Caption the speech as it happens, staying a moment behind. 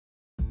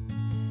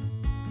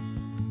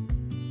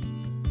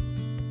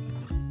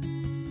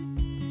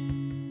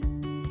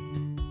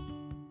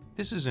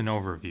This is an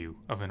overview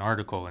of an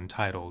article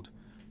entitled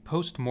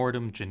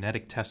Post-Mortem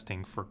Genetic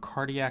Testing for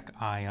Cardiac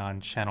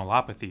Ion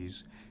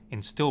Channelopathies in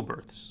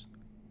Stillbirths,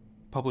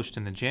 published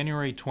in the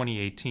January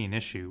 2018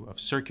 issue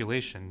of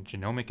Circulation,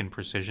 Genomic and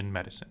Precision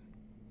Medicine.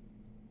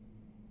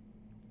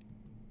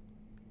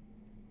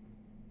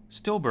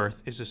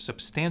 Stillbirth is a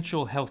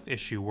substantial health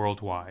issue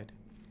worldwide,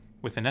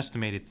 with an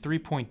estimated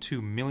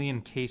 3.2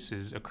 million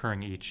cases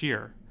occurring each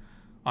year,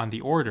 on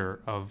the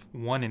order of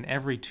 1 in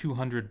every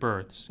 200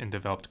 births in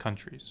developed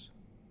countries.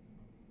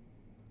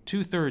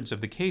 2/3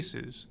 of the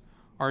cases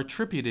are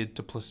attributed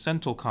to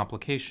placental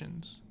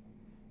complications,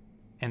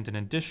 and an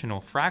additional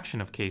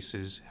fraction of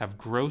cases have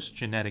gross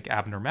genetic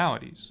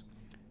abnormalities,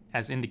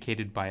 as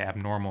indicated by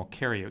abnormal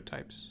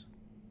karyotypes.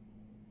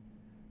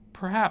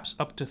 Perhaps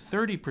up to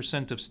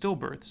 30% of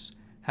stillbirths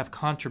have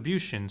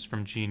contributions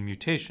from gene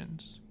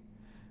mutations,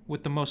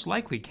 with the most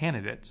likely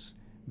candidates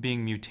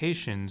being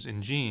mutations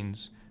in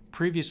genes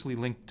previously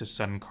linked to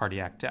sudden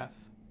cardiac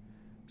death,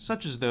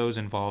 such as those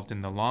involved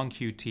in the long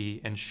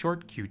QT and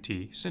short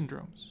QT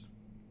syndromes.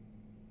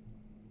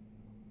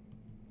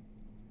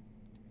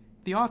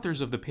 The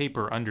authors of the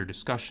paper under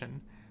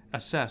discussion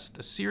assessed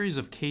a series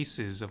of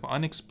cases of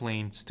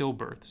unexplained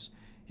stillbirths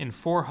in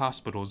 4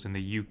 hospitals in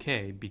the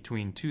UK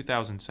between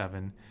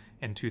 2007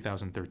 and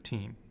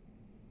 2013.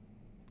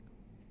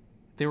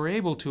 They were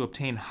able to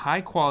obtain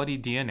high-quality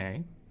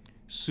DNA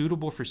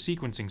suitable for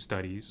sequencing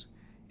studies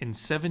in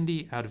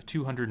 70 out of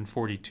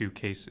 242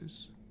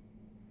 cases.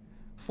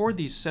 For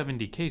these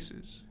 70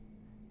 cases,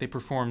 they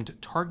performed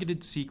targeted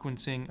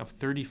sequencing of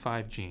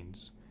 35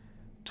 genes,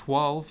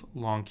 12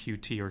 long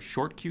QT or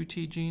short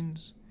QT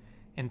genes,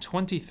 and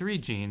 23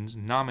 genes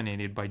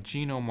nominated by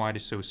genome-wide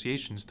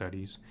association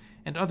studies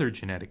and other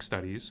genetic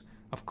studies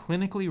of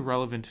clinically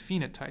relevant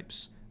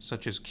phenotypes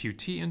such as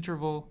QT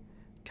interval,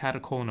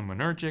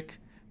 catecholaminergic,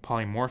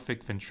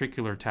 polymorphic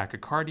ventricular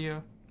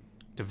tachycardia,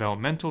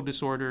 developmental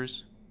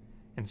disorders,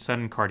 and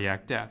sudden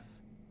cardiac death.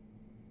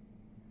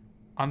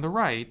 On the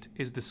right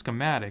is the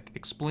schematic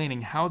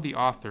explaining how the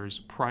authors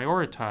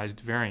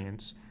prioritized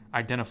variants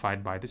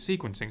identified by the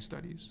sequencing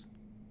studies.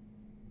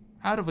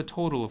 Out of a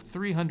total of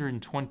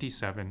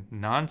 327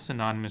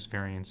 non-synonymous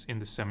variants in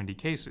the 70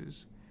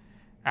 cases,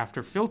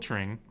 after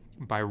filtering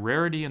by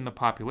rarity in the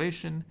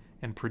population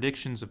and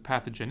predictions of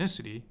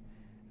pathogenicity,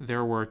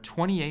 there were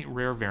 28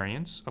 rare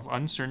variants of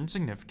uncertain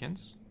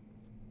significance,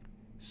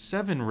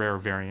 7 rare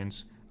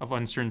variants of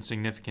uncertain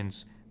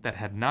significance that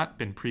had not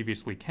been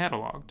previously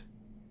cataloged,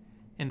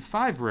 and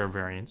 5 rare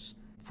variants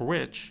for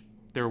which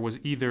there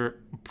was either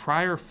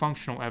prior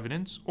functional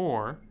evidence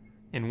or,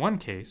 in one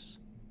case,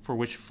 for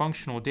which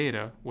functional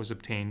data was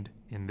obtained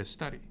in this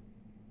study.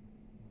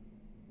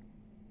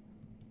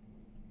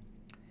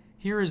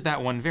 Here is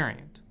that one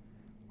variant,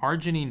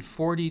 arginine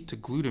 40 to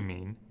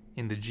glutamine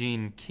in the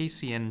gene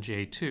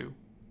KCNJ2,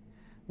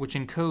 which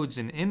encodes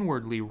an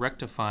inwardly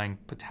rectifying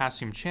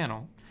potassium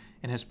channel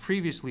and has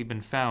previously been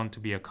found to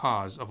be a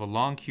cause of a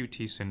long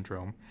QT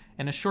syndrome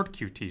and a short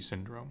QT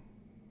syndrome.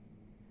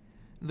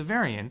 The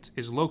variant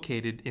is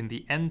located in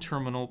the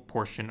N-terminal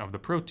portion of the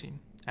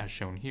protein, as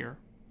shown here.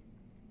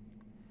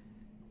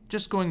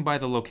 Just going by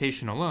the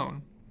location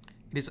alone,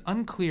 it is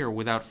unclear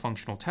without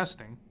functional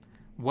testing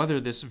whether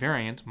this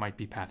variant might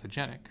be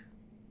pathogenic.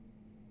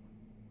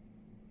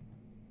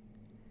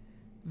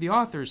 The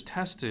authors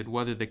tested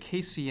whether the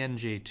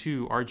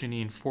KCNJ2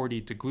 arginine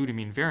 40 to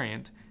glutamine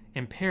variant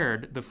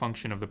impaired the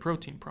function of the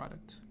protein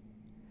product.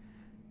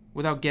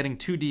 Without getting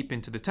too deep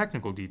into the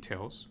technical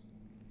details,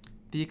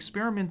 the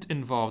experiment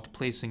involved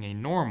placing a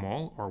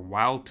normal, or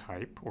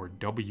wild-type, or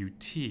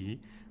WT,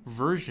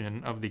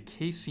 version of the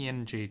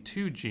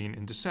KCNJ2 gene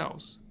into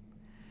cells,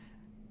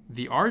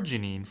 the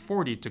arginine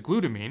 40 to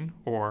glutamine,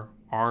 or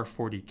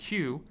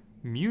R40Q,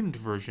 mutant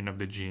version of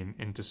the gene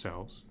into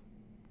cells,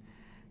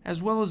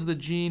 as well as the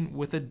gene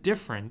with a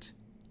different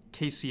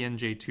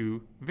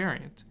KCNJ2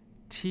 variant,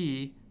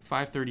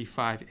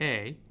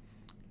 T535A,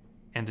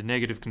 and a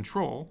negative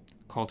control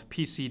called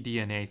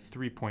pcDNA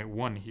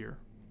 3.1 here.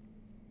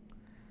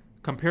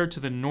 Compared to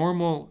the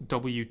normal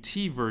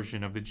WT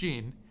version of the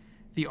gene,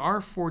 the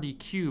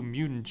R40Q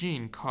mutant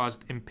gene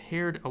caused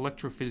impaired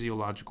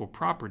electrophysiological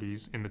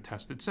properties in the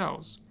tested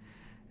cells,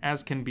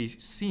 as can be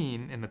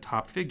seen in the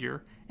top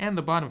figure and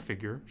the bottom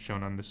figure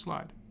shown on this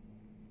slide.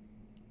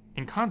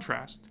 In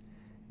contrast,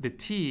 the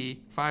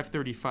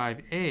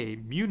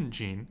T535A mutant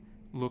gene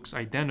looks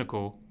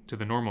identical to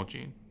the normal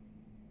gene.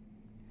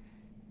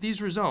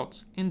 These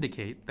results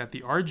indicate that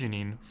the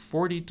arginine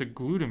 40 to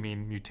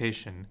glutamine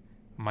mutation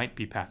might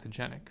be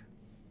pathogenic.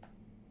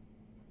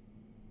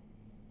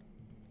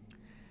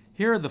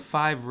 Here are the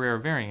 5 rare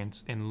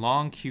variants in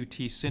long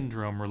QT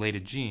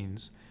syndrome-related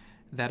genes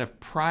that have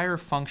prior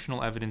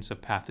functional evidence of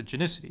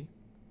pathogenicity,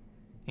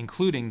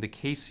 including the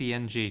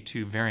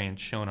KCNJ2 variant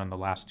shown on the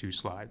last 2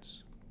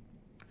 slides.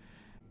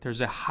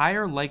 There's a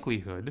higher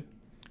likelihood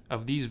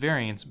of these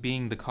variants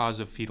being the cause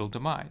of fetal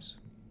demise,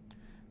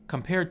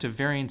 compared to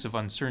variants of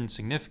uncertain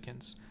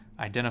significance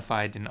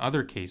identified in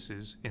other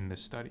cases in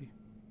this study.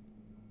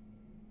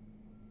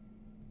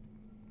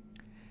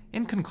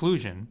 In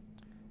conclusion,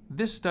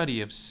 This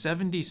study of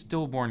 70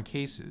 stillborn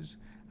cases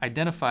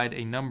identified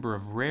a number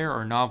of rare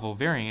or novel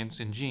variants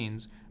in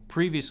genes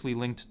previously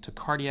linked to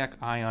cardiac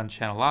ion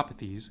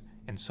channelopathies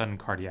and sudden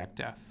cardiac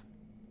death.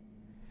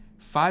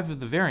 5 of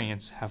the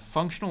variants have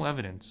functional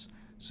evidence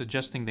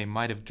suggesting they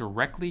might have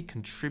directly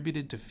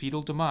contributed to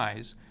fetal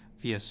demise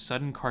via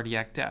sudden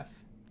cardiac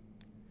death,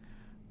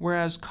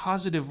 whereas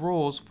causative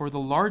roles for the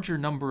larger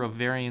number of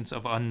variants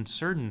of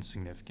uncertain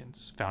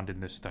significance found in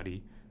this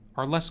study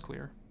are less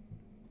clear.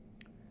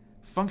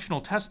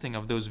 Functional testing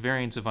of those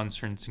variants of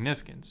uncertain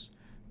significance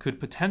could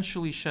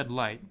potentially shed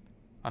light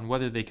on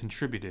whether they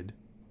contributed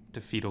to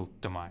fetal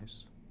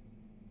demise.